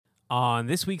On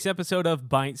this week's episode of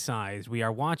Bite Size, we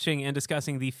are watching and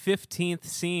discussing the 15th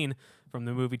scene from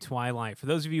the movie Twilight. For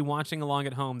those of you watching along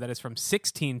at home, that is from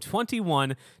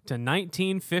 1621 to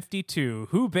 1952.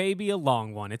 Who baby, a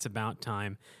long one. It's about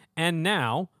time. And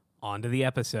now, on to the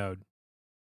episode.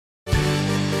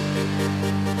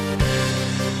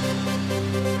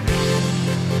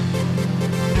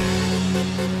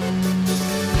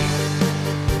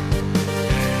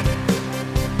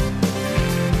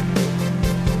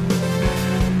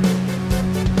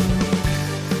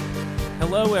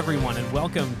 Hello, everyone, and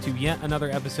welcome to yet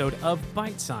another episode of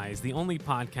Bite Size, the only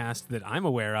podcast that I'm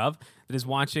aware of that is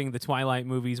watching the Twilight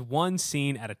movies one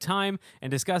scene at a time and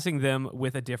discussing them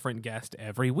with a different guest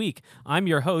every week. I'm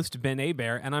your host, Ben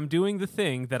Hebert, and I'm doing the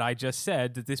thing that I just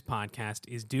said that this podcast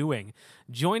is doing.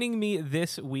 Joining me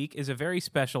this week is a very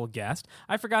special guest.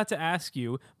 I forgot to ask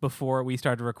you before we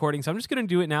started recording, so I'm just going to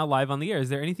do it now live on the air. Is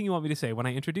there anything you want me to say when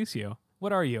I introduce you?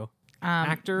 What are you?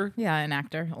 Actor? Yeah, an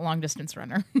actor, a long-distance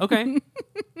runner. Okay.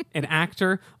 An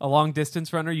actor, a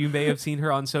long-distance runner. You may have seen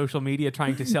her on social media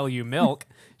trying to sell you milk.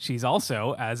 She's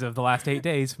also, as of the last 8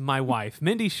 days, my wife.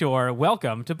 Mindy Shore,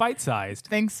 welcome to Bite Sized.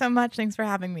 Thanks so much. Thanks for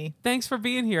having me. Thanks for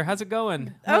being here. How's it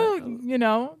going?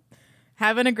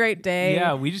 Having a great day.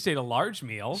 Yeah, we just ate a large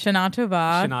meal. Shana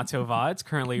Tova. Shana Tova. It's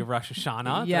currently Rosh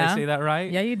Hashanah. Yeah. Did I say that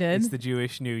right? Yeah, you did. It's the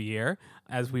Jewish New Year.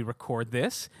 As we record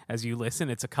this, as you listen,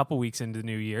 it's a couple weeks into the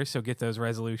New Year, so get those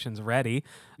resolutions ready.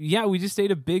 Yeah, we just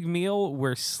ate a big meal.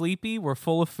 We're sleepy, we're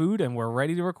full of food, and we're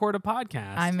ready to record a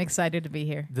podcast. I'm excited to be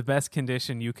here. The best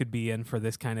condition you could be in for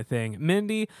this kind of thing.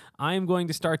 Mindy, I am going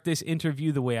to start this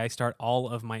interview the way I start all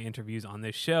of my interviews on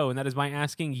this show, and that is by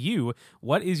asking you,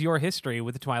 what is your history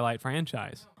with the Twilight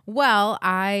franchise? Well,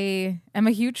 I am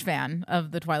a huge fan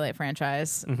of the Twilight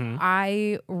franchise. Mm-hmm.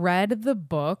 I read the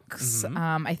books.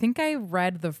 Mm-hmm. I think I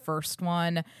read the first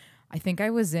one. I think I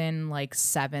was in like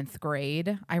 7th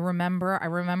grade. I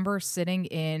remember sitting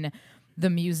in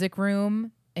the music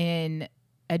room at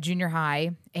junior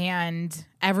high, and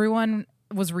everyone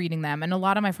was reading them. And a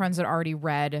lot of my friends had already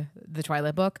read the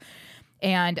Twilight book.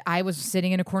 And I was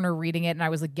sitting in a corner reading it, and I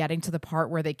was like getting to the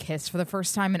part where they kissed for the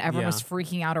first time, and everyone was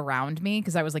freaking out around me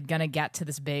because I was like gonna get to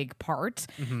this big part.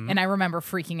 Mm-hmm. And I remember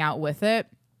freaking out with it.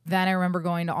 Then I remember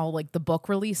going to all like the book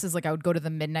releases. Like I would go to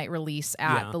the midnight release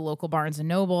at the local Barnes and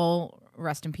Noble.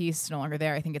 Rest in peace, no longer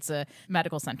there. I think it's a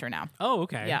medical center now. Oh,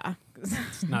 okay. Yeah.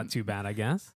 It's not too bad, I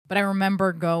guess. But I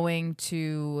remember going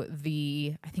to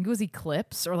I think it was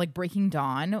Eclipse or like Breaking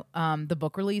Dawn, the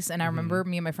book release. And I remember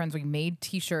me and my friends, we made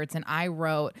t-shirts, and I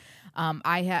wrote,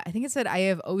 I think it said I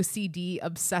have OCD,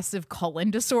 obsessive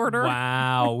colon disorder.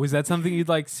 Wow. Was that something you'd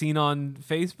like seen on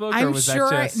Facebook? I'm or was sure.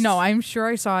 that just... No, I'm sure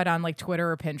I saw it on like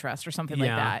Twitter or Pinterest or something like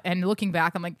Yeah. that. And looking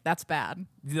back, I'm like, that's bad.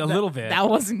 A little bit. That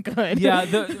wasn't good.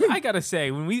 Yeah, I gotta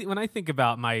say, when I think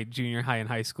about my junior high and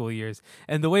high school years,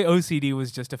 and the way OCD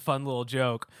was just a fun little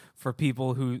joke for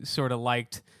people who sort of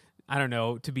liked, I don't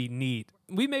know, to be neat.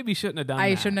 We maybe shouldn't have done that.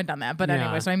 I shouldn't have done that. But Yeah.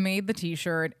 anyway, so I made the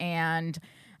t-shirt, and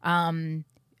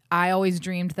I always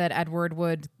dreamed that Edward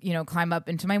would, climb up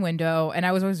into my window, and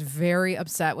I was always very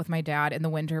upset with my dad in the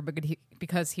winter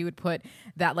because he would put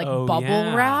that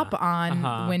bubble wrap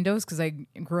on windows, because I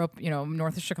grew up,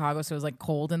 north of Chicago, so it was like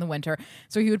cold in the winter.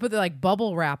 So he would put the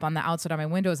bubble wrap on the outside of my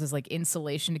windows as like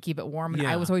insulation to keep it warm, and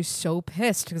I was always so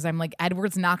pissed because I'm like,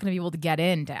 Edward's not going to be able to get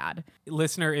in, Dad.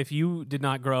 Listener, if you did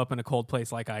not grow up in a cold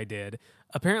place like I did,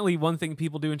 apparently one thing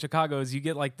people do in Chicago is you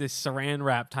get like this saran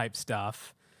wrap type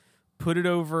stuff, put it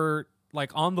over like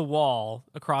on the wall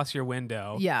across your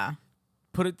window. Yeah.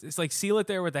 It's like seal it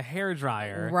there with a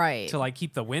hairdryer. Right. To like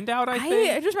keep the wind out, I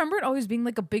think. I just remember it always being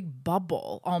like a big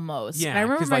bubble almost. And I Yeah,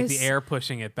 remember because like the air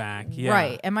pushing it back. Yeah.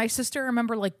 Right. And my sister, I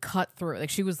remember like cut through. Like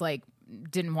she was like,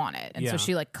 didn't want it. And so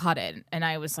she like cut it. And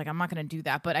I was like, I'm not going to do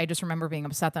that. But I just remember being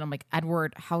upset that I'm like,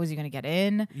 Edward, how is he going to get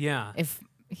in? Yeah. If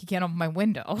he can't open my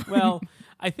window. Well,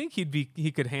 I think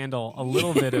he could handle a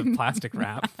little bit of plastic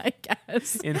wrap. I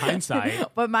guess. In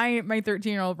hindsight. But my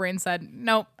 13-year-old brain said,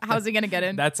 nope, how's he going to get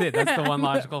in? That's it. That's the one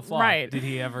logical flaw. Right. Did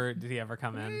he ever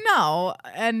come in? No.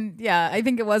 And yeah, I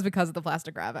think it was because of the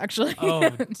plastic wrap, actually. Oh,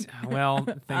 well,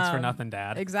 thanks for nothing,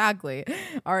 Dad. Exactly.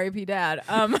 R.I.P. Dad.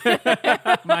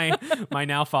 My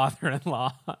now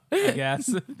father-in-law, I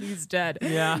guess. He's dead.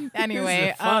 Yeah. Anyway.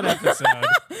 This is a fun episode.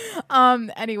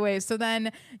 Anyway, so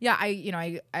then, yeah,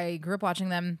 I grew up watching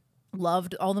them,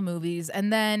 loved all the movies,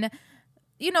 and then,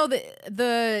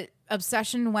 the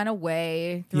obsession went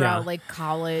away throughout like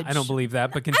college. I don't believe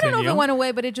that, but I continue. don't know if it went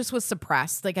away, but it just was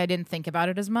suppressed. Like I didn't think about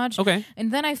it as much. Okay.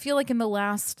 And then I feel like in the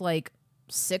last like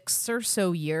 6 or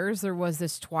so years, there was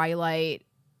this Twilight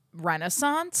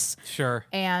renaissance. Sure.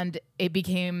 And it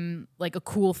became like a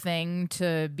cool thing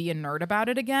to be a nerd about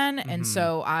it again. And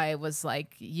so I was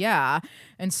like, yeah.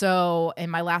 And so in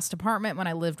my last apartment, when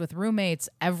I lived with roommates,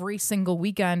 every single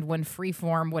weekend when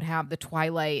Freeform would have the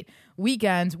Twilight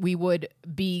weekends, we would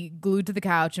be glued to the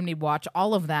couch and we'd watch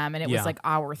all of them. And it was like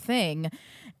our thing.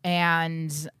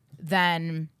 And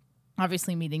then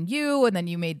obviously meeting you, and then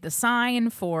you made the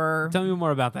sign for... Tell me more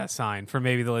about that sign for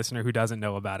maybe the listener who doesn't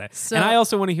know about it. So, and I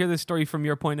also want to hear this story from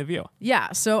your point of view.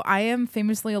 Yeah, so I am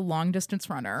famously a long-distance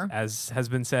runner. As has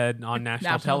been said on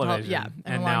national television.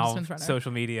 And now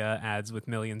social media ads with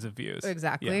millions of views.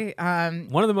 Exactly. Yeah.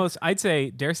 One of the most,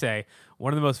 dare say,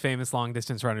 one of the most famous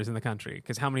long-distance runners in the country,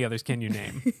 because how many others can you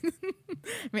name?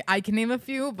 I mean, I can name a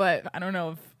few, but I don't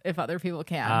know if other people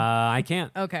can. I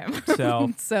can't. Okay.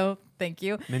 So thank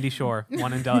you. Mindy Shore,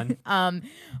 one and done.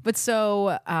 But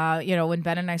so, when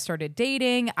Ben and I started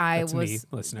dating, That's me,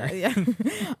 listener.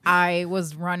 I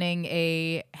was running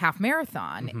a half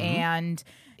marathon and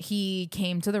he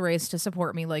came to the race to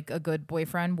support me like a good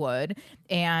boyfriend would.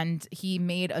 And he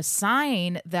made a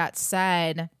sign that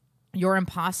said, "You're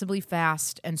impossibly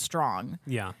fast and strong."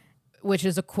 Yeah. Which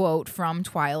is a quote from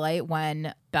Twilight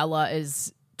when Bella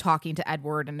is talking to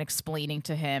Edward and explaining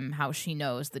to him how she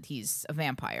knows that he's a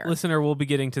vampire. Listener, we'll be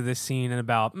getting to this scene in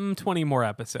about 20 more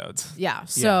episodes. Yeah.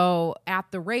 So at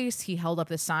the race, he held up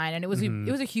this sign, and it was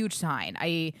a huge sign.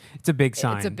 It's a big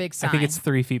sign. It's a big sign. I think it's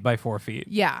 3 feet by 4 feet.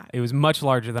 Yeah. It was much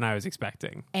larger than I was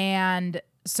expecting. And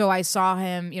so I saw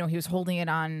him. He was holding it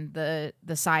on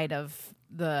the side of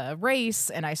the race,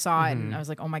 and I saw it, and I was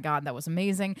like, oh my God, that was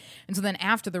amazing. And so then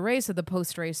after the race, at the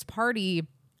post-race party,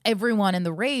 everyone in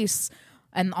the race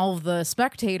and all of the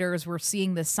spectators were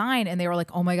seeing this sign, and they were like,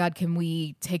 oh my God, can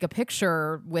we take a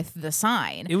picture with the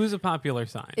sign? It was a popular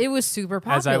sign. It was super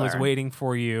popular. As I was waiting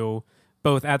for you,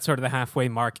 both at sort of the halfway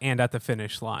mark and at the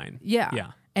finish line.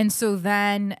 Yeah. And so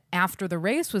then after the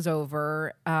race was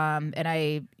over, and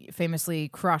I famously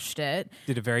crushed it.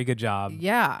 Did a very good job.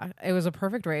 Yeah, it was a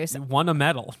perfect race. Won a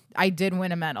medal. I did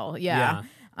win a medal, yeah.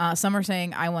 Some are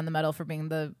saying I won the medal for being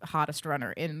the hottest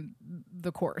runner in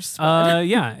the course.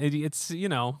 Yeah, it's,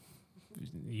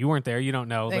 you weren't there. You don't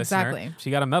know, exactly. Listener.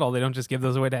 She got a medal. They don't just give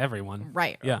those away to everyone.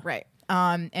 Right, yeah. right.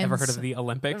 Ever heard of the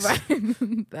Olympics?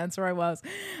 Right. That's where I was.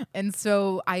 And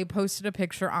so I posted a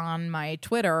picture on my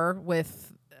Twitter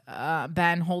with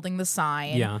Ben holding the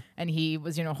sign. Yeah. And he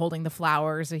was, holding the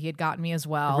flowers that he had gotten me as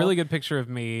well. A really good picture of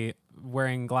me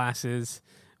wearing glasses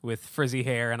with frizzy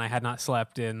hair, and I had not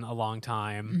slept in a long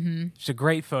time. It's a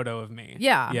great photo of me.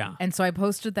 Yeah. Yeah. And so I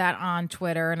posted that on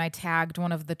Twitter, and I tagged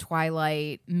one of the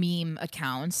Twilight meme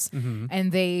accounts,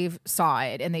 and they saw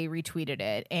it and they retweeted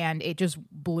it, and it just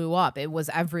blew up. It was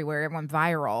everywhere. It went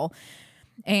viral.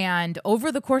 And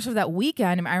over the course of that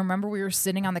weekend, I remember we were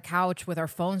sitting on the couch with our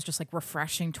phones just like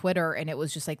refreshing Twitter, and it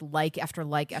was just like after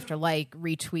like after like,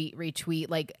 retweet,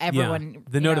 like everyone.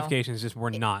 The notifications just were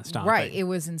not stopping. Right. It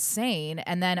was insane.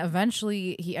 And then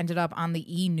eventually he ended up on the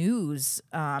E! News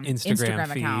Instagram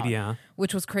feed, account,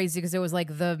 which was crazy because it was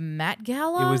like the Met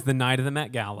Gala. It was the night of the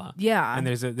Met Gala. Yeah. And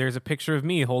there's a picture of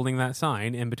me holding that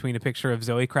sign in between a picture of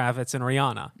Zoe Kravitz and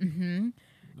Rihanna.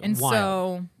 And Wild.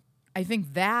 so I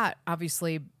think that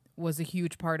obviously was a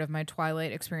huge part of my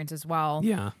Twilight experience as well.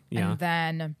 Yeah. And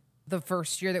then the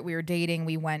first year that we were dating,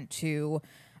 we went to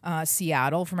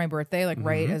Seattle for my birthday,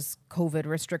 right as COVID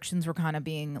restrictions were kind of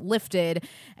being lifted.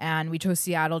 And we chose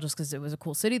Seattle just because it was a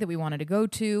cool city that we wanted to go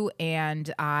to.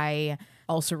 And I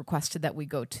also requested that we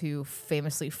go to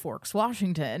famously Forks,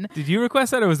 Washington. Did you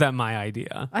request that, or was that my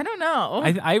idea? I don't know.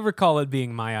 I recall it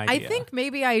being my idea. I think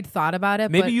maybe I had thought about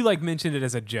it. Maybe but you mentioned it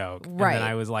as a joke. Right. And then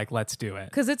I was like, let's do it.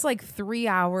 Because it's 3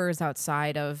 hours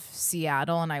outside of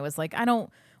Seattle. And I was like, I don't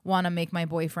want to make my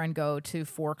boyfriend go to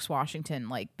Forks,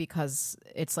 Washington, because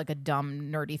it's a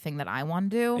dumb, nerdy thing that I want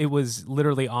to do. It was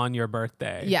literally on your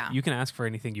birthday. Yeah. You can ask for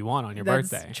anything you want on your That's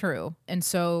birthday. True. And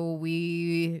so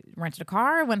we rented a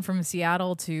car, went from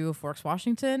Seattle to Forks,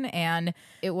 Washington, and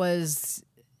it was,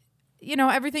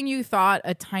 everything you thought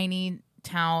a tiny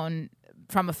town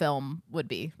from a film would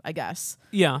be, I guess.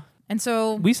 Yeah. And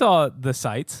so we saw the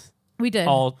sights. We did.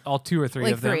 All 2 or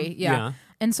 3 of them. Yeah.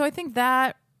 And so I think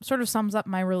that sort of sums up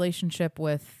my relationship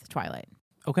with Twilight.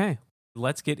 Okay.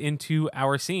 Let's get into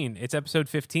our scene. It's episode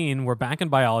 15. We're back in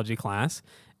biology class.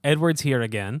 Edward's here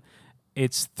again.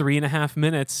 It's 3.5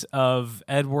 minutes of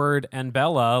Edward and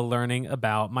Bella learning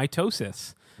about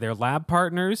mitosis. They're lab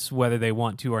partners, whether they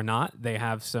want to or not. They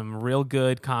have some real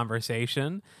good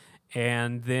conversation.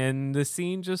 And then the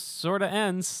scene just sort of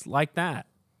ends like that.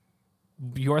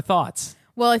 Your thoughts?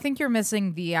 Well, I think you're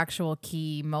missing the actual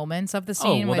key moments of the Oh,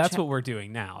 scene. well, which that's what we're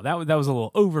doing now. That was a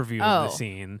little overview of the Oh.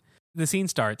 scene. The scene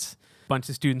starts. Bunch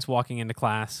of students walking into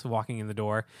class, walking in the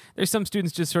door. There's some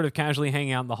students just sort of casually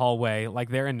hanging out in the hallway, like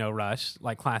they're in no rush,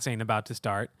 like class ain't about to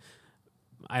start.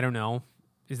 I don't know.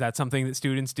 Is that something that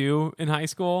students do in high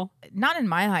school? Not in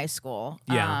my high school.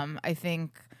 Yeah. I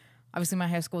think obviously my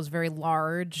high school was very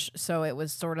large, so it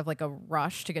was sort of like a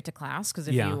rush to get to class because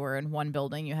if Yeah. you were in one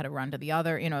building, you had to run to the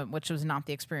other, which was not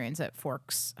the experience at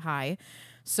Forks High.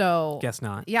 So Guess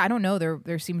not. yeah, I don't know.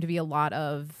 There seemed to be a lot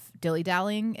of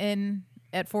dilly-dallying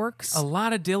at Forks. A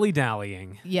lot of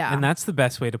dilly-dallying. Yeah. And that's the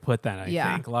best way to put that, I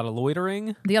Yeah. think. A lot of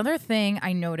loitering. The other thing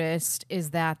I noticed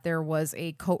is that there was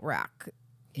a coat rack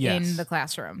Yes. in the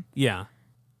classroom. Yeah.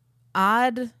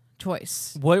 Odd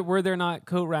choice. What were there not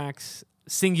coat racks,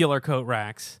 singular coat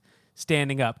racks,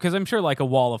 standing up? Because I'm sure like a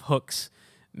wall of hooks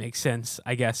makes sense,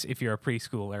 I guess, if you're a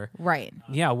preschooler. Right.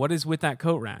 Yeah, what is with that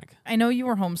coat rack? I know you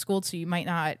were homeschooled, so you might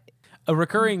not. A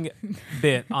recurring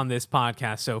bit on this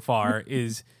podcast so far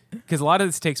is because a lot of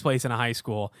this takes place in a high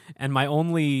school, and my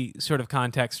only sort of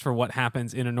context for what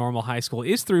happens in a normal high school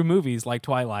is through movies like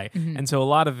Twilight. And so a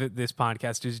lot of this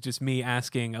podcast is just me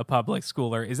asking a public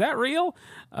schooler, is that real?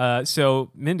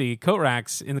 So, Mindy, coat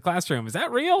racks in the classroom, is that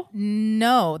real?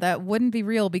 No, that wouldn't be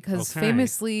real because Okay.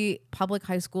 famously, public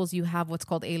high schools, you have what's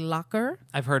called a locker.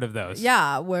 I've heard of those.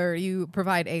 Yeah, where you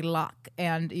provide a lock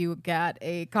and you get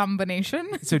a combination.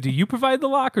 So do you provide the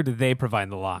lock or do they provide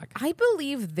the lock? I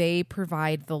believe they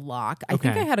provide the lock. I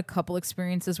think Okay. I had a couple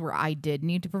experiences where I did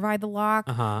need to provide the lock.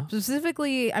 Uh-huh.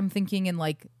 Specifically, I'm thinking in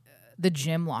like the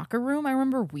gym locker room. I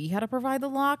remember we had to provide the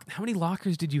lock. How many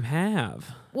lockers did you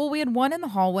have? Well, we had one in the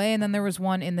hallway and then there was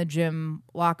one in the gym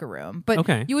locker room. But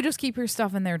Okay. you would just keep your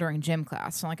stuff in there during gym class.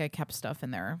 It's not like I kept stuff in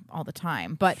there all the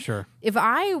time. But Sure. if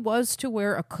I was to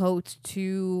wear a coat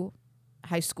to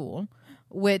high school,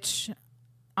 which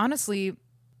honestly,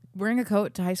 wearing a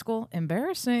coat to high school,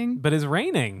 embarrassing. But it's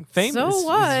raining. Famous. So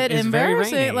what? It's very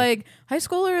Embarrassing. rainy. Like high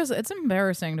schoolers, it's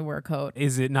embarrassing to wear a coat.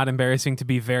 Is it not embarrassing to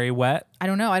be very wet? I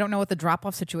don't know. I don't know what the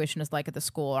drop-off situation is like at the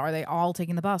school. Are they all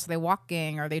taking the bus? Are they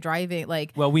walking? Are they driving?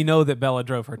 Like, Well, we know that Bella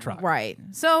drove her truck. right.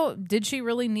 So did she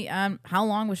really need, how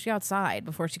long was she outside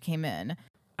before she came in?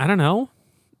 I don't know.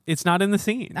 It's not in the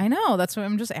scene. I know. That's what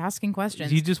I'm just asking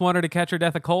questions. You just want her to catch her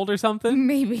death of cold or something?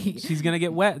 Maybe. She's going to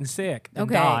get wet and sick and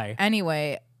Okay. die.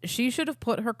 Anyway, she should have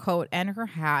put her coat and her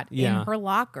hat Yeah. in her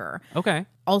locker. Okay.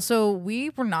 Also,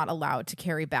 we were not allowed to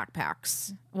carry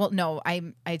backpacks. Well, no, I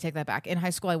take that back. In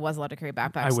high school, I was allowed to carry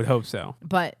backpacks. I would hope so.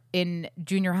 But in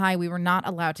junior high, we were not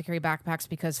allowed to carry backpacks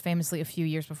because famously a few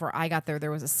years before I got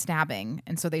there was a stabbing.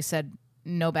 And so they said,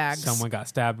 no bags. Someone got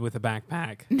stabbed with a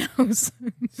backpack. No,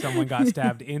 Someone got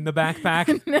stabbed in the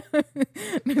backpack.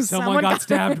 no, Someone got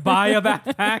stabbed by a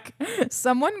backpack.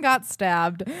 someone got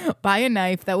stabbed by a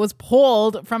knife that was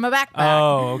pulled from a backpack.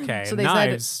 Oh, okay. So they said,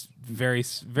 Knives,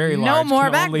 very no large. more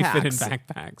can only fit in backpacks.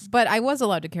 backpacks. But I was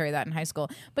allowed to carry that in high school.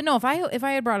 But no, if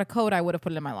I had brought a coat, I would have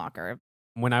put it in my locker.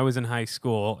 When I was in high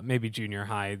school, maybe junior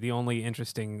high, the only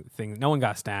interesting thing, no one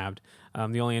got stabbed.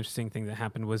 The only interesting thing that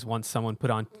happened was once someone put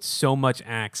on so much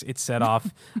Axe, it set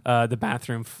off the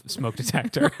bathroom smoke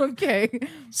detector. Okay.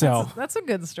 So That's a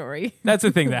good story. that's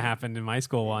a thing that happened in my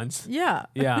school once. Yeah.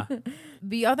 Yeah.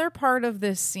 The other part of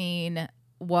this scene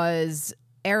was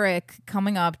Eric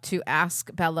coming up to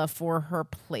ask Bella for her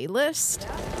playlist.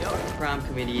 Prom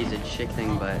committee is a chick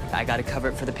thing, but I gotta cover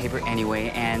it for the paper anyway,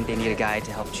 and they need a guy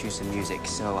to help choose some music.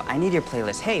 So I need your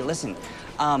playlist. Hey, listen,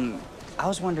 I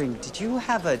was wondering, did you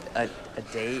have a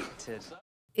date to...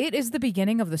 It is the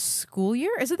beginning of the school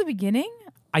year. Is it the beginning?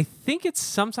 I think it's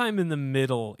sometime in the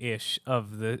middle-ish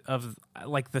of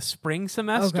like the spring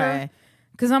semester. Okay.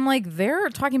 Because I'm like, they're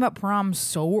talking about prom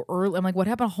so early. I'm like, what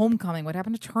happened to homecoming? What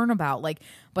happened to turnabout? Like,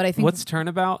 but I think What's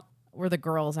turnabout? where the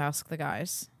girls ask the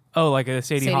guys. Oh, like a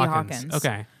Sadie Sadie Hawkins. Hawkins.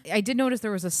 Okay. I did notice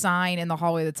there was a sign in the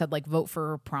hallway that said like vote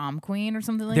for prom queen or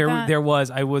something like There that.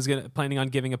 was. I was planning on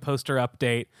giving a poster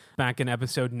update back in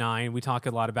episode 9. We talk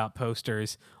a lot about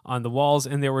posters on the walls,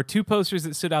 and there were 2 posters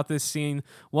that stood out this scene.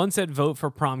 One said vote for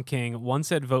prom king. One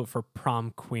said vote for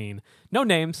prom queen. No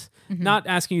names. Mm-hmm. Not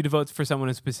asking you to vote for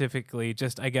someone specifically.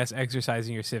 Just, I guess,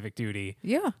 exercising your civic duty.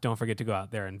 Yeah. Don't forget to go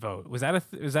out there and vote. Was that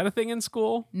a thing in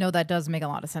school? No, that does make a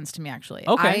lot of sense to me, actually.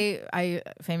 Okay. I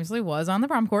famously was on the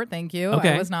prom court. Thank you.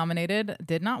 Okay. I was nominated.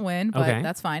 Did not win, but Okay.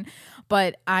 that's fine.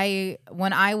 But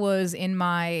when I was in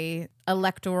my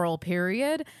electoral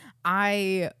period,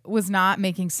 I was not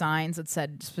making signs that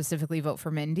said specifically vote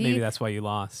for Mindy. Maybe that's why you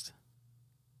lost.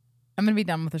 I'm gonna be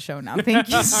done with the show now. Thank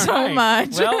you so All right.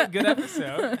 much. Well, good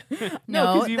episode.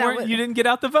 No, because you that was- you didn't get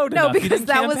out the vote No, enough. You because didn't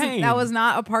that campaign. was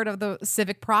not a part of the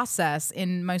civic process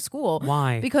in my school.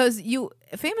 Why? Because you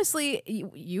famously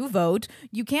you vote.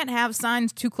 You can't have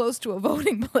signs too close to a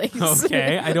voting place.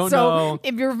 Okay, I don't so know.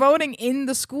 if you're voting in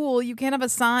the school, you can't have a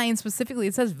sign specifically.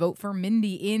 It says "Vote for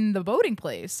Mindy" in the voting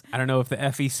place. I don't know if the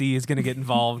FEC is going to get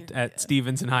involved at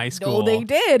Stevenson High School. No, they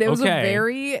did. It was a Okay.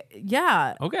 very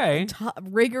Okay.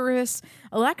 rigorous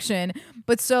election.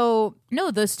 But so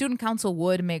no, the student council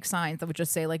would make signs that would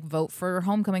just say like vote for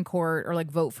homecoming court or like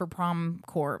vote for prom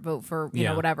court, vote for you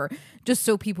know whatever, just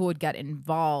so people would get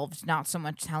involved, not so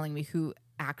much telling me who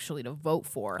actually to vote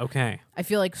for. Okay. I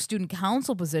feel like student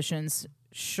council positions,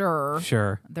 sure.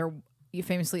 There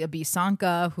famously Abi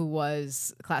Sanka, who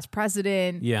was class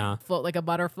president, Yeah. float like a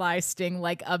butterfly, sting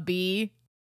like a bee,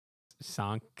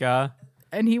 Sanka.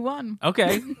 and he won.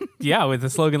 Okay. Yeah, with a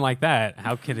slogan like that,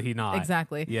 how could he not?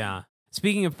 Exactly. Yeah.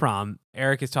 Speaking of prom,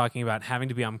 Eric is talking about having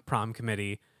to be on prom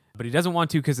committee, but he doesn't want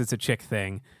to because it's a chick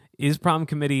thing. Is prom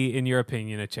committee, in your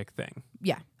opinion, a chick thing?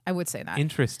 Yeah, I would say that.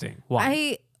 Interesting.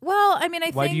 Why? I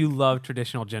think Why do you love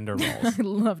traditional gender roles? I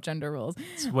love gender roles.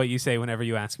 It's what you say whenever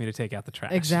you ask me to take out the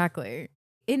trash. Exactly.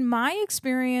 In my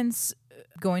experience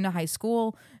going to high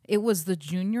school, it was the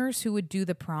juniors who would do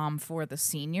the prom for the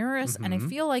seniors. And I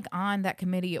feel like on that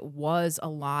committee, it was a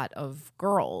lot of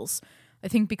girls. I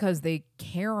think because they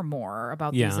care more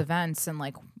about these events and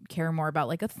like care more about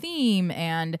like a theme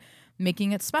and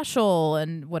making it special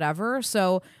and whatever.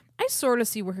 So I sort of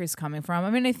see where he's coming from. I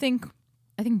mean, I think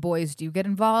boys do get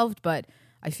involved, but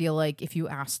I feel like if you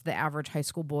asked the average high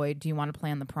school boy, do you want to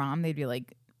plan the prom? They'd be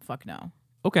like, fuck no.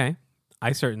 Okay.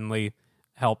 I certainly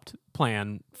helped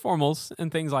plan formals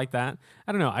and things like that.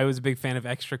 I don't know. I was a big fan of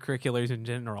extracurriculars in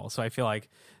general. So I feel like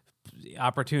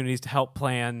opportunities to help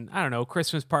plan, I don't know,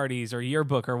 Christmas parties or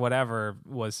yearbook or whatever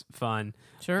was fun.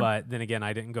 Sure. But then again,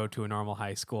 I didn't go to a normal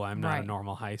high school. I'm not a Right.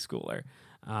 normal high schooler.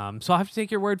 So I'll have to take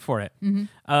your word for it.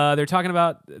 Mm-hmm. They're talking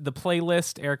about the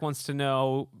playlist. Eric wants to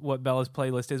know what Bella's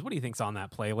playlist is. What do you think's on that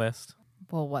playlist?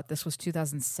 Well, what? This was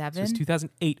 2007? It was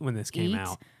 2008 when this came Eight?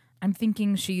 out. I'm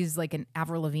thinking she's like an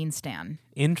Avril Lavigne stan.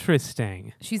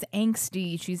 Interesting. She's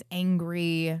angsty. She's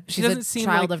angry. She's doesn't a seem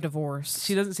child like- of divorce.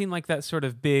 She doesn't seem like that sort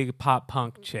of big pop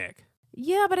punk chick.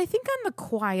 Yeah, but I think on the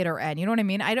quieter end. You know what I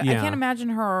mean? I Yeah. can't imagine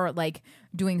her like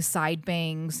doing side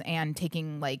bangs and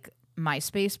taking like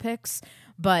MySpace pics,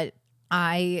 but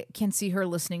I can see her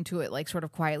listening to it like sort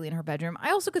of quietly in her bedroom.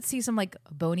 I also could see some like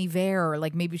Bon Iver,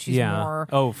 like maybe she's more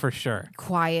Oh, for sure.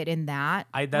 quiet in that.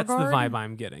 That's the regard. vibe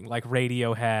I'm getting. Like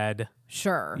Radiohead.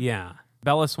 Sure. Yeah.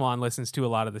 Bella Swan listens to a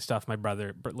lot of the stuff my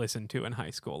brother listened to in high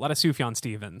school. A lot of Sufjan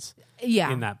Stevens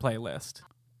Yeah. in that playlist.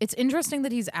 It's interesting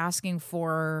that he's asking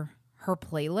for her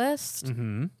playlist.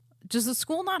 Mm-hmm. Does the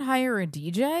school not hire a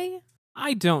DJ?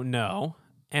 I don't know.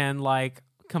 And like,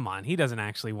 come on, he doesn't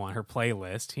actually want her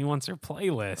playlist. He wants her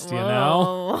playlist, you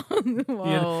know?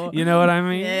 Whoa. You know what I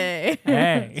mean? Yay.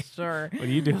 Hey. Sure. What are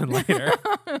you doing later?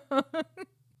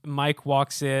 Mike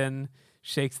walks in,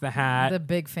 shakes the hat, The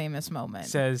big famous moment.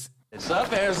 says, What's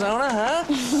up, Arizona, huh?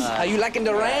 How you liking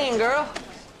the rain, girl?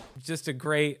 just a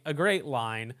great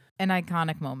line. An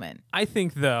iconic moment. I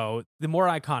think, though, the more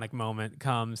iconic moment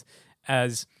comes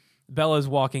as Bella's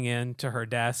walking in to her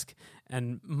desk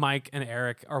and Mike and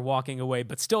Eric are walking away,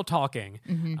 but still talking.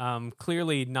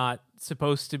 Clearly not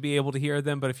supposed to be able to hear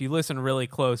them, but if you listen really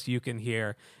close, you can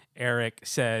hear Eric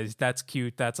says, "That's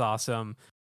cute, that's awesome.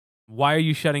 Why are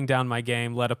you shutting down my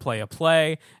game? Let a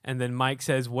play." And then Mike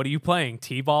says, "What are you playing,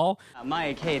 T-ball?"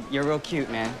 Mike, hey, you're real cute,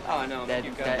 man. Oh, I know.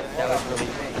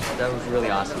 That was really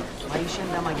awesome. Why are you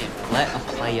shutting down my game? Let a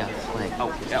playa play.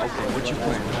 Oh, yeah, okay. What you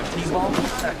playing?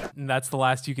 T-ball? And that's the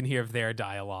last you can hear of their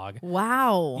dialogue.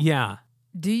 Wow. Yeah.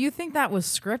 Do you think that was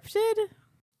scripted?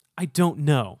 I don't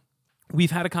know.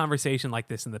 We've had a conversation like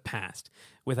this in the past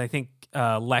with, I think,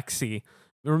 Lexi.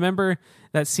 Remember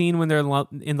that scene when they're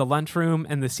in the lunchroom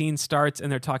and the scene starts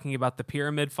and they're talking about the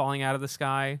pyramid falling out of the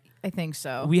sky? I think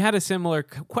so. We had a similar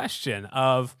question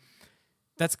of,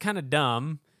 that's kind of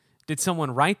dumb. Did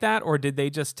someone write that, or did they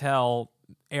just tell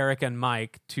Eric and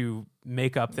Mike to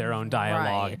make up their own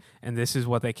dialogue? Right. And this is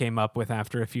what they came up with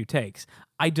after a few takes.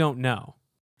 I don't know.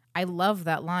 I love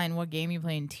that line. What game you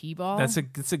playing? T-ball? That's a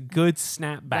good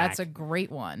snapback. That's a great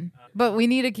one. But we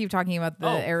need to keep talking about the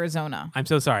Oh. Arizona. I'm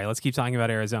so sorry. Let's keep talking about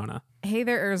Arizona. Hey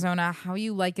there, Arizona. How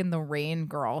you liking the rain,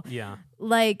 girl? Yeah.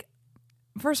 Like,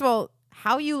 first of all,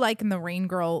 how you liking the rain,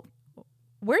 girl?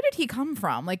 Where did he come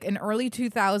from? Like an early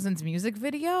 2000s music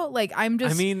video? Like I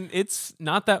mean, it's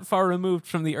not that far removed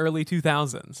from the early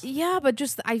 2000s. Yeah, but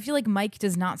just I feel like Mike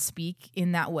does not speak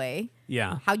in that way.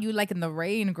 Yeah. How you like in the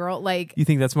rain, girl? Like You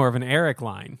think that's more of an Eric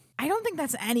line? I don't think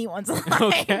that's anyone's line.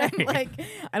 Okay. Like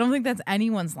I don't think that's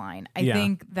anyone's line. I Yeah.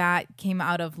 think that came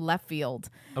out of left field.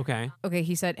 Okay. Okay,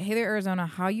 he said, "Hey there, Arizona.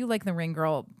 How you like the rain,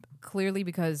 girl?" Clearly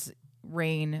because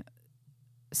rain,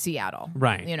 Seattle.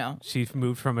 Right. You know. She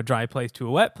moved from a dry place to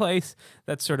a wet place.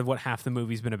 That's sort of what half the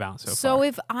movie's been about so So far.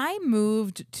 if I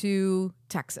moved to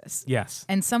Texas Yes.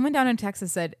 and someone down in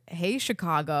Texas said, "Hey,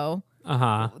 Chicago,"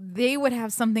 Uh-huh. they would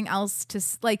have something else to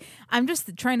like. I'm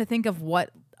just trying to think of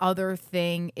what other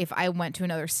thing if I went to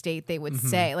another state they would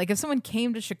say. Like if someone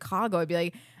came to Chicago, I'd be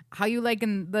like, "How you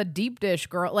liking the deep dish,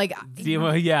 girl?" Like,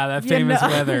 Yeah, that you famous know.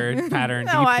 weather pattern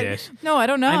no, deep dish. No, I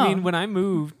don't know. I mean, when I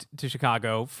moved to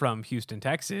Chicago from Houston,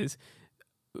 Texas,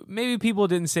 maybe people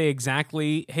didn't say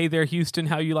exactly, "Hey there, Houston,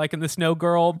 how you liking the snow,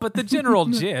 girl?" But the general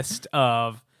gist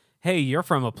of, "Hey, you're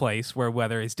from a place where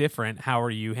weather is different. How are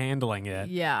you handling it?"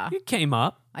 Yeah. It came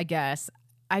up. I guess.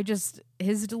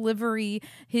 His delivery,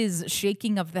 his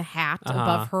shaking of the hat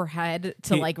above her head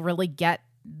to He- like really get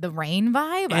the rain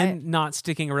vibe. And not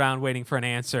sticking around waiting for an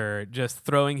answer, just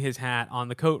throwing his hat on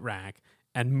the coat rack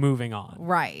and moving on.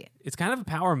 Right. It's kind of a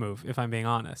power move, if I'm being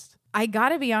honest. I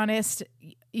gotta be honest,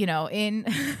 you know, in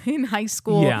in high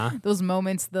school, Yeah. those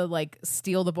moments, the like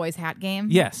steal the boy's hat game.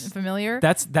 Yes. Familiar?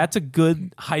 That's a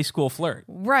good high school flirt.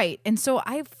 Right. And so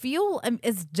I feel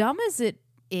as dumb as it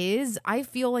is, I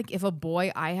feel like if a boy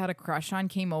I had a crush on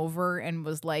came over and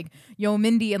was like, "Yo,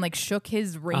 Mindy," and like shook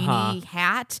his rainy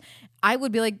hat, I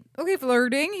would be like, "Okay,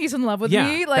 flirting. He's in love with Yeah,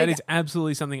 me." Like, that is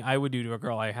absolutely something I would do to a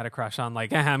girl I had a crush on.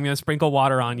 Like, I'm going to sprinkle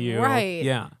water on you. right.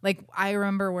 Yeah. Like I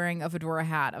remember wearing a fedora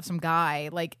hat of some guy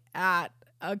like at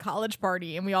a college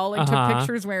party, and we all like took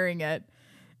pictures wearing it.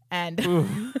 And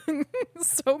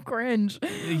so cringe.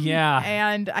 Yeah.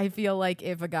 And I feel like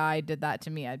if a guy did that to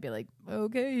me, I'd be like,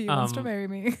 okay, he wants to marry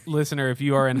me. Listener, if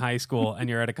you are in high school and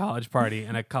you're at a college party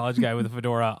and a college guy with a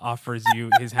fedora offers you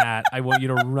his hat, I want you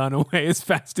to run away as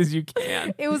fast as you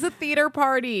can. It was a theater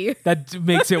party. That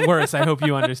makes it worse. I hope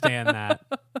you understand that.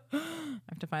 I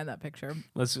have to find that picture.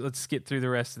 Let's skip through the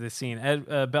rest of the scene.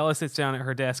 Bella sits down at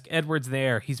her desk. Edward's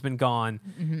there. He's been gone.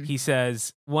 He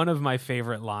says one of my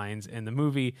favorite lines in the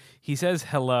movie. He says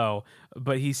hello,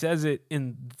 but he says it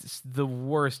in the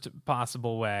worst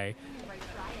possible way.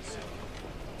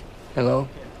 Hello?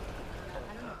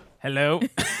 Hello.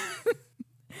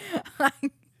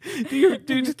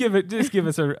 Just give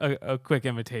us a quick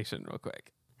invitation real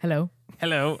quick. Hello.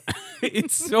 Hello.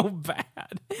 It's so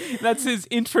bad. That's his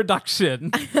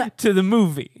introduction to the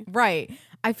movie. Right.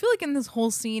 I feel like in this whole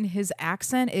scene, his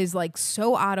accent is like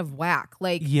so out of whack.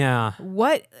 Like, Yeah.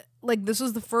 what? Like, this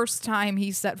was the first time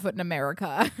he set foot in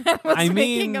America. was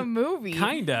making a movie.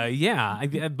 Kinda, yeah.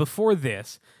 Before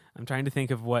this, I'm trying to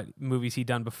think of what movies he'd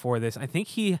done before this. I think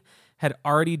he had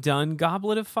already done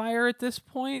Goblet of Fire at this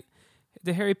point,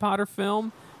 the Harry Potter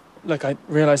film. Look, I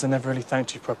realize I never really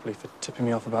thanked you properly for tipping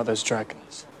me off about those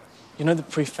dragons. You know the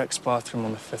prefect's bathroom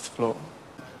on the 5th floor?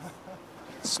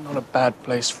 It's not a bad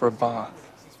place for a bath.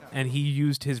 And he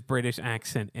used his British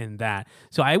accent in that.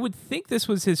 So I would think this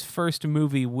was his first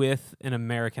movie with an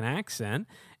American accent.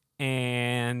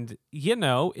 And, you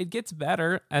know, it gets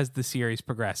better as the series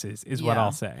progresses, is what Yeah.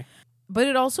 I'll say. But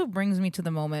it also brings me to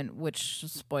the moment, which,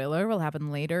 spoiler, will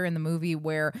happen later in the movie,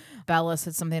 where Bella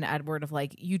said something to Edward of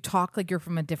like, you talk like you're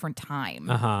from a different time,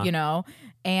 you know?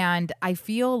 And I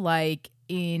feel like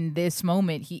in this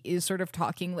moment, he is sort of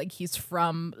talking like he's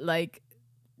from like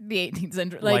the 18th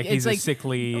century. Like it's he's like a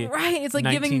sickly right. It's like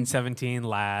giving 1917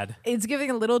 lad. it's giving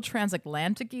a little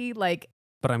transatlantic-y, like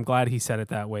But I'm glad he said it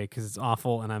that way because it's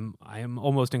awful, and I am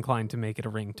almost inclined to make it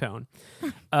a ringtone.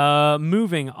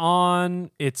 Moving on,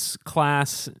 it's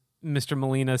class. Mr.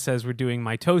 Molina says we're doing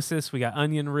mitosis. We got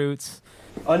onion roots.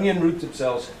 Onion root tip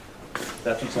cells.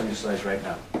 That's what's on your slice right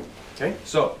now. Okay,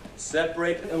 so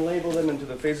separate and label them into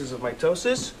the phases of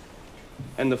mitosis.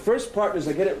 And the first partners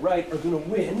that get it right are gonna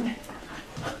win.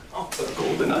 Oh, the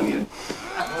golden onion.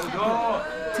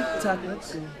 Tick-tock,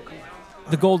 let's see.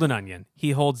 The golden onion.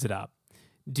 He holds it up.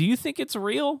 Do you think it's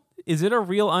real? Is it a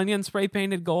real onion spray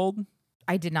painted gold?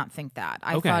 I did not think that.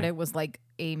 I Okay. thought it was like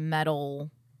a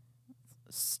metal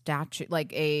statue,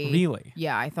 like a Really?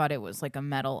 Yeah, I thought it was like a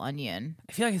metal onion.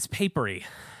 I feel like it's papery.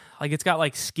 Like it's got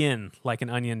like skin like an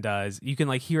onion does. You can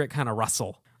like hear it kind of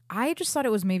rustle. I just thought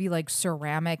it was maybe like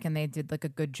ceramic, and they did like a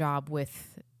good job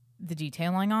with the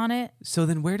detailing on it. So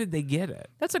then where did they get it?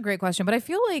 That's a great question, but I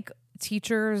feel like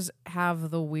teachers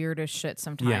have the weirdest shit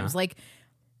sometimes. Yeah. Like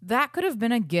that could have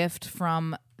been a gift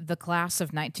from the class of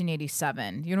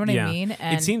 1987. You know what I mean?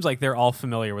 And it seems like they're all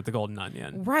familiar with the Golden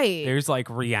Onion. right. There's like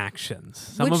reactions.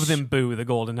 Some of Which- them boo the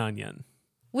Golden Onion.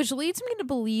 Which leads me to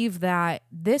believe that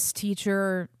this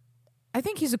teacher, I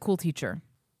think he's a cool teacher.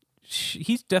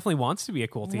 He definitely wants to be a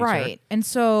cool teacher. Right. And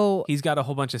so He's got a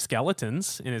whole bunch of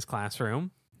skeletons in his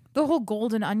classroom. the whole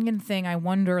Golden Onion thing, I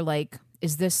wonder, like,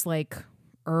 is this like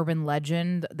urban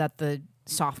legend that the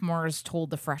sophomores told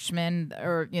the freshmen,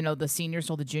 or, you know, the seniors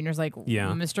told the juniors, like,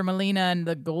 Yeah. Mr. Molina and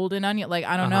the Golden Onion? Like,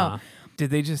 I don't know. Did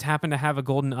they just happen to have a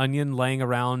Golden Onion laying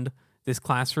around this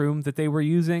classroom that they were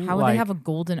using? How would Like, they have a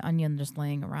golden onion just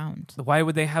laying around? why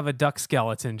would they have a duck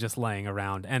skeleton just laying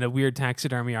around and a weird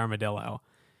taxidermy armadillo?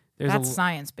 That's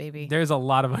science, baby. There's a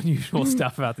lot of unusual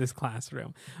stuff about this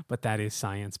classroom, but that is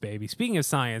science, baby. Speaking of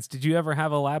science, did you ever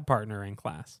have a lab partner in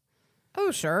class? Oh,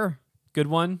 sure. Good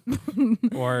one?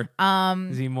 Or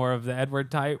is he more of the Edward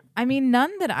type? I mean,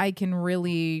 none that I can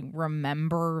really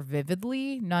remember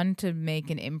vividly. None to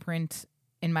make an imprint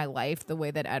in my life the way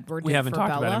that Edward We did haven't for talked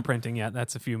Bella. about imprinting yet.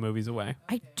 That's a few movies away.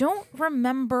 I don't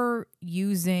remember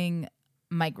using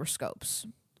microscopes.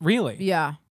 Really?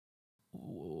 Yeah.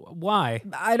 Why?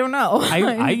 I don't know.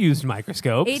 I used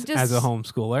microscopes It just- as a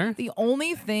homeschooler. The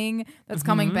only thing that's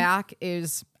coming back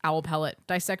is owl pellet,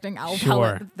 dissecting owl Sure.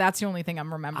 pellet. That's the only thing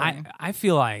I'm remembering. I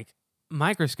feel like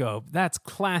microscope, that's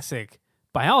classic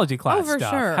biology class for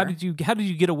stuff. sure. How did you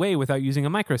get away without using a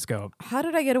microscope? How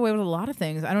did I get away with a lot of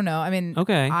things? I don't know. I mean,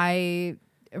 Okay. I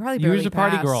probably You were barely a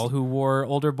party passed. girl who wore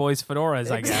older boys'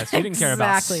 fedoras, I guess. You didn't care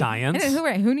about Exactly. science.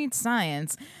 Who needs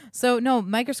science? So no,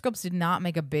 microscopes did not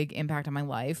make a big impact on my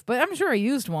life, but I'm sure I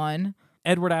used one.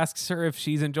 Edward asks her if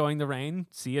she's enjoying the rain.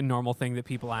 See, a normal thing that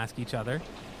people ask each other.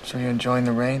 So you're enjoying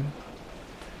the rain?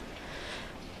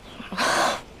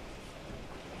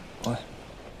 What?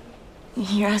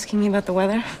 You're asking me about the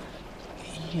weather?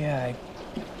 Yeah,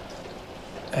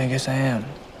 I guess I am.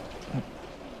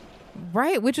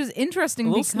 Right, which was interesting A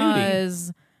little snooty.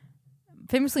 because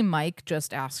famously Mike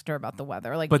just asked her about the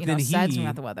weather, like, But you know, then said something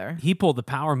about the weather. he pulled the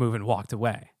power move and walked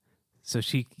away. So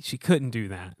she couldn't do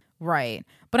that. Right.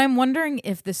 But I'm wondering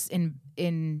if this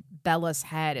in Bella's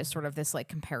head is sort of this like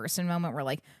comparison moment where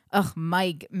like, ugh,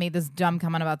 Mike made this dumb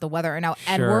comment about the weather, and now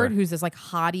Sure. Edward, who's this like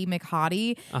hottie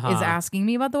McHottie, Uh-huh. is asking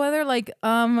me about the weather. Like,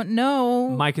 no.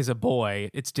 Mike is a boy.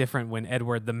 It's different when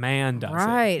Edward the man does it.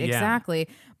 Right, Yeah. exactly.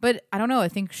 But I don't know. I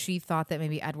think she thought that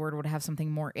maybe Edward would have something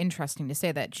more interesting to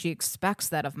say, that she expects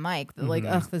that of Mike. That like,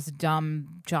 ugh, this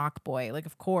dumb jock boy. Like,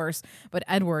 of course. But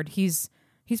Edward, he's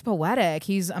poetic.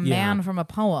 He's a man from a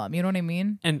poem. You know what I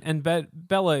mean? And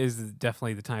Bella is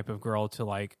definitely the type of girl to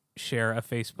like share a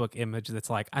Facebook image that's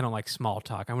like, I don't like small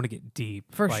talk. I want to get deep.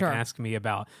 For like, sure. Ask me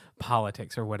about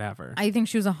politics or whatever. I think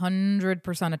she was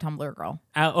 100% a Tumblr girl.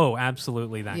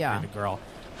 Absolutely that Yeah. kind of girl.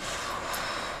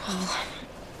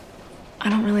 I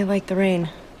don't really like the rain.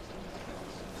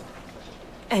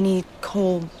 Any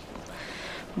cold,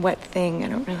 wet thing, I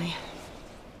don't really.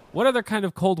 What other kind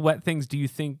of cold, wet things do you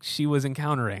think she was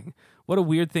encountering? What a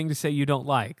weird thing to say you don't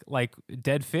like. Like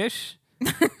dead fish?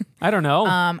 I don't know.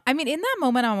 I mean, in that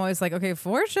moment, I'm always like, okay,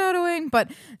 foreshadowing, but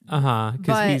Because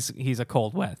but- he's a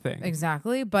cold, wet thing.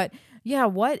 exactly. But yeah,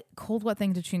 what cold, wet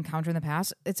thing did she encounter in the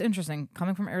past? It's interesting.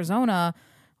 Coming from Arizona,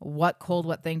 what cold,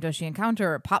 wet thing does she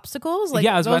encounter? Popsicles? Like,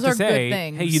 yeah, I was those about to are say, good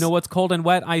things. hey, you know what's cold and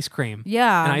wet? Ice cream.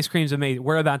 Yeah. And ice cream's amazing.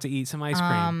 We're about to eat some ice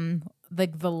cream.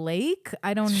 Like the lake?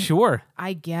 I don't Sure.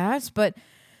 I guess, but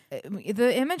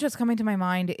the image that's coming to my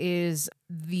mind is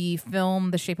the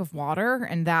film The Shape of Water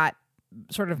and that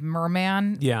sort of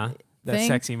merman. Yeah. That thing?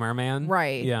 sexy merman.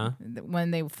 Right. Yeah.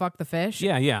 When they fuck the fish.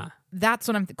 Yeah, yeah. That's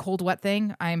what I'm cold wet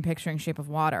thing. I'm picturing Shape of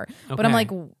Water. But I'm Okay.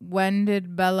 like, when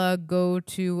did Bella go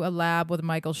to a lab with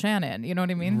Michael Shannon? You know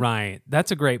what I mean? Right.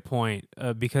 That's a great point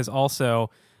because also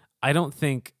I don't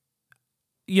think,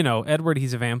 Edward,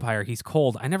 he's a vampire. He's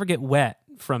cold. I never get wet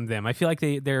from them. I feel like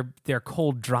they're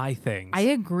cold, dry things. I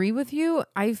agree with you.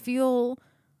 I feel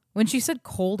when she said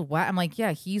cold wet, I'm like,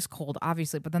 yeah, he's cold,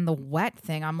 obviously. But then the wet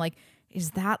thing, I'm like,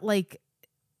 is that like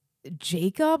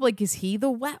Jacob? Like, is he the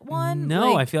wet one?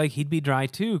 No, I Like, feel like he'd be dry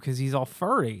too because he's all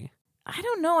furry. I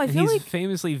don't know. I And feel he's like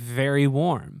famously very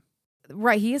warm.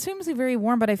 right, he is famously very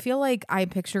warm, but I feel like I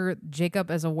picture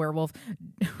Jacob as a werewolf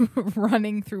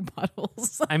running through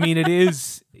puddles. I mean, it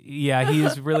is, yeah, he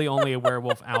is really only a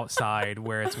werewolf outside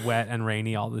where it's wet and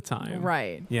rainy all the time.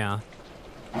 Right. Yeah.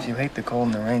 If you hate the cold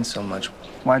and the rain so much,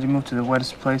 why'd you move to the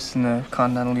wettest place in the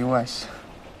continental U.S.?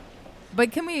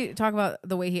 But can we talk about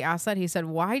the way he asked that? He said,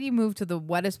 "Why do you move to the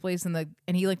wettest place in the?"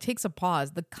 And he like takes a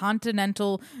pause. The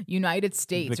continental United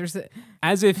States, or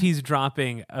As if he's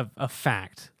dropping a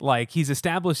fact. Like he's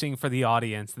establishing for the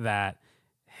audience that,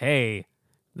 hey,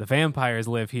 The vampires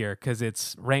live here because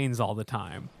it rains all the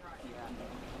time.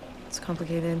 It's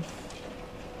complicated.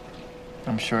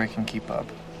 I'm sure I can keep up.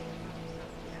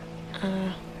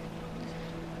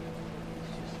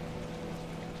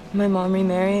 My mom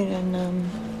remarried and,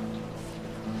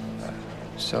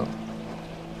 So,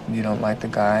 you don't like the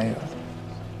guy?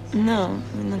 no,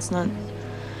 I mean, that's not,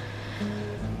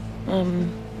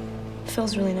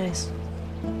 Phil's really nice.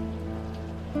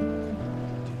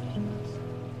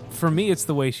 For me, it's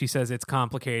the way she says it's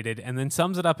complicated and then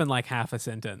sums it up in like half a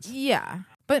sentence. Yeah,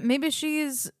 but maybe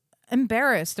she's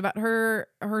embarrassed about her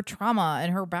trauma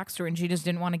and her backstory, and she just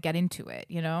didn't want to get into it.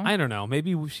 You know, I don't know.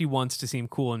 Maybe she wants to seem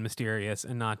cool and mysterious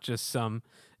and not just some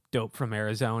dope from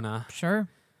Arizona. sure.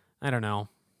 I don't know.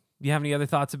 You have any other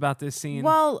thoughts about this scene?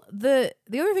 Well, the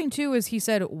other thing too is he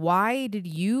said, "Why did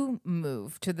you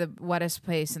move to the wettest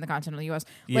place in the continental U.S.?"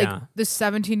 Yeah. Like the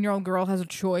 17-year-old girl has a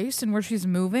choice in where she's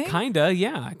moving. Kinda,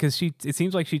 yeah, because it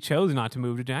seems like she chose not to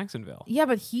move to Jacksonville. Yeah,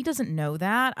 but he doesn't know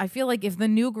that. I feel like if the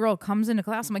new girl comes into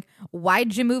class, I'm like,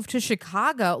 "Why'd you move to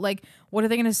Chicago?" Like, what are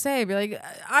they gonna say? Be like,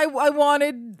 "I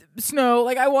wanted snow.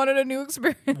 Like, I wanted a new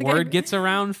experience." Like, Word gets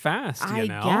around fast, you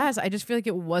know? I guess. I just feel like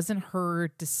it wasn't her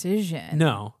decision.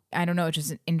 No. I don't know. It's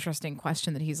just an interesting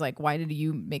question that he's like, why did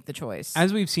you make the choice?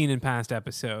 As we've seen in past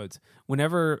episodes,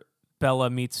 whenever Bella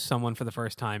meets someone for the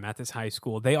first time at this high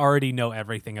school, they already know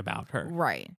everything about her.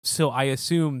 Right. So I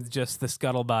assume just the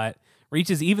scuttlebutt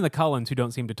reaches even the Cullens, who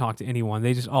don't seem to talk to anyone.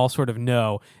 They just all sort of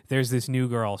know there's this new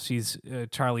girl. She's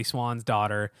Charlie Swan's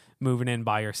daughter moving in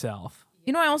by herself.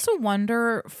 You know, I also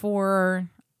wonder for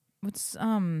what's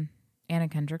Anna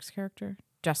Kendrick's character?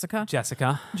 Jessica,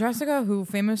 who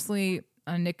famously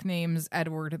nicknames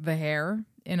Edward the Hare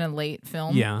in a late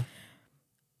film. Yeah.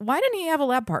 Why didn't he have a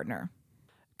lab partner?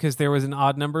 Because there was an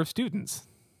odd number of students.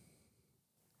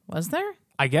 Was there?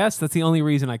 I guess that's the only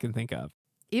reason I can think of.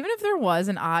 Even if there was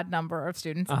an odd number of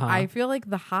students, I feel like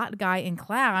the hot guy in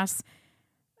class,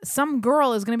 some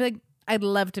girl is going to be like, I'd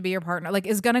love to be your partner. Like,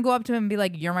 is going to go up to him and be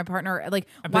like, you're my partner. Like,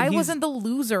 why wasn't the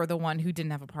loser the one who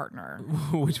didn't have a partner?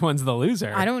 Which one's the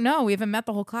loser? I don't know. We haven't met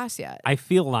the whole class yet. I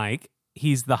feel like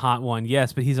he's the hot one,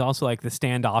 yes, but he's also like the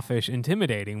standoffish,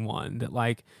 intimidating one that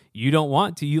like you don't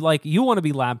want to. You want to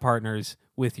be lab partners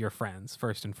with your friends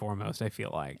first and foremost, I feel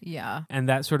like. Yeah. And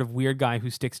that sort of weird guy who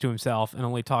sticks to himself and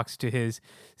only talks to his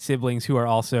siblings who are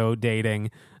also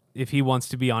dating. If he wants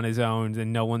to be on his own,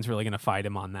 then no one's really going to fight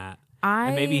him on that.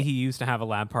 And maybe he used to have a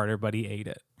lab partner, but he ate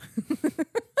it.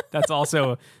 That's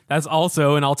also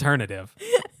an alternative.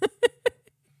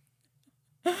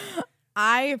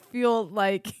 I feel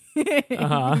like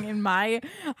in my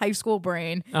high school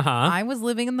brain, I was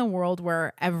living in the world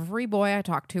where every boy I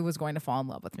talked to was going to fall in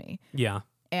love with me. Yeah.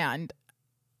 And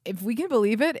if we can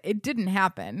believe it, it didn't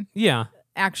happen. Yeah.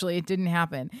 Actually, it didn't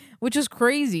happen, which is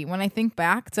crazy when I think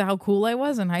back to how cool I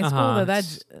was in high school.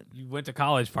 You went to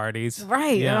college parties.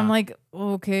 Right. Yeah. And I'm like,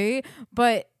 okay.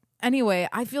 But anyway,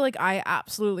 I feel like I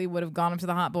absolutely would have gone up to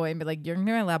the hot boy and be like, you're going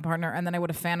to be my lab partner. And then I would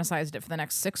have fantasized it for the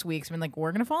next 6 weeks. Been like,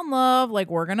 we're going to fall in love. Like,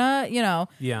 we're going to, you know.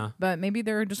 Yeah. But maybe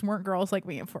there just weren't girls like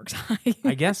me at Forks High.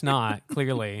 I guess not,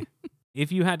 clearly.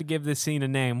 If you had to give this scene a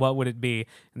name, what would it be?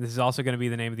 And this is also going to be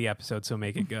the name of the episode, so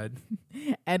make it good.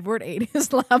 Edward ate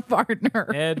his lab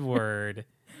partner. Edward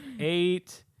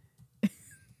ate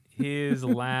his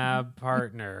lab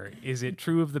partner. Is it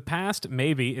true of the past?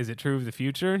 Maybe. Is it true of the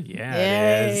future? Yeah,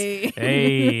 it is.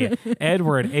 Hey,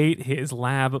 Edward ate his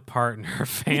lab partner.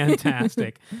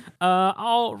 Fantastic.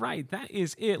 All right, that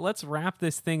is it. Let's wrap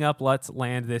this thing up. Let's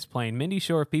land this plane. Mindy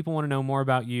Shore, if people want to know more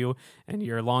about you and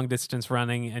your long distance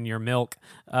running and your milk,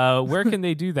 where can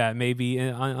they do that? Maybe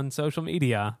on social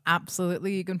media.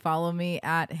 Absolutely. You can follow me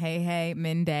at Hey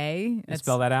Minday.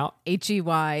 Spell that out.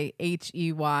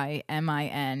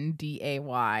 HeyHeyMinday.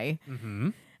 Mm-hmm.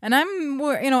 And I'm,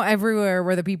 everywhere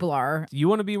where the people are. You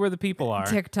want to be where the people are.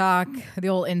 TikTok, the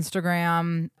old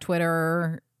Instagram,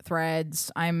 Twitter,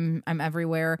 Threads. I'm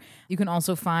everywhere. You can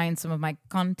also find some of my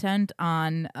content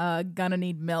on Gonna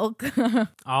Need Milk.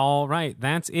 All right,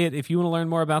 that's it. If you want to learn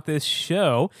more about this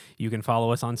show, you can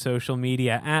follow us on social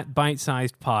media at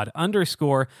bitesizedpod_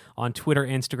 on Twitter,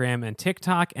 Instagram, and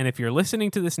TikTok. And if you're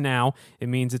listening to this now, it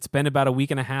means it's been about a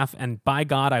week and a half, and by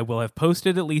God, I will have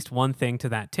posted at least one thing to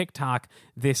that TikTok.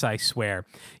 This I swear.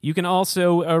 You can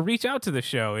also reach out to the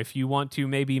show if you want to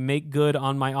maybe make good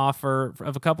on my offer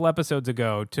of a couple episodes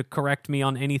ago to correct me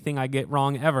on anything I get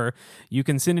wrong ever, you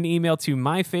can send an email to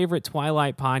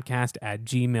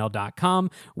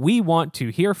myfavoritetwilightpodcast@gmail.com. We want to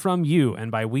hear from you,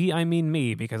 and by we I mean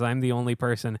me, because I'm the only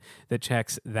person that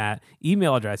checks that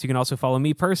email address. You can also follow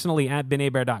me personally at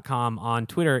benabear.com on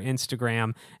Twitter,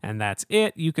 Instagram, and that's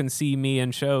it. You can see me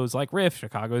in shows like Riff,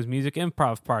 Chicago's Music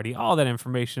Improv Party, all that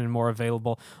information and more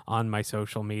available on my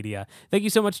social media. Thank you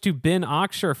so much to Ben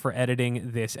Oksher for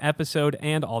editing this episode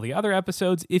and all the other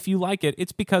episodes. If you like it,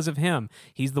 it's because of him.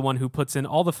 He's the one who puts in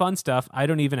all the fun stuff. I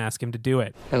don't even ask him to do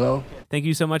it. Hello? Thank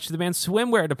you so much to the band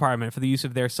Swimwear Department for the use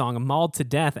of their song Mauled to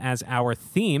Death as our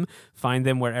theme. Find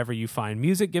them wherever you find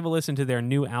music. Give a listen to their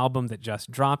new album that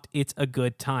just dropped. It's a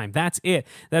good time. That's it.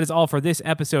 That is all for this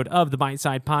episode of the Bite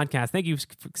Side Podcast. Thank you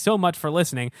so much for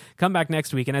listening. Come back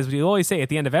next week, and as we always say at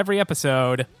the end of every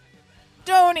episode,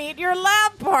 Don't eat your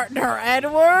lab partner,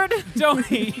 Edward. don't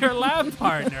eat your lab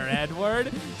partner,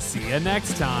 Edward. See you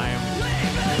next time.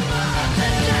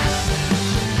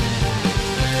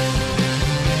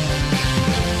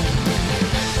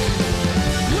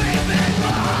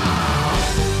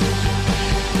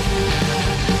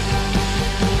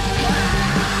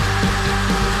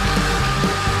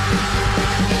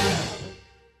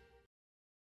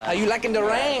 How you liking the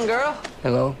rain, girl?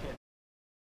 Hello?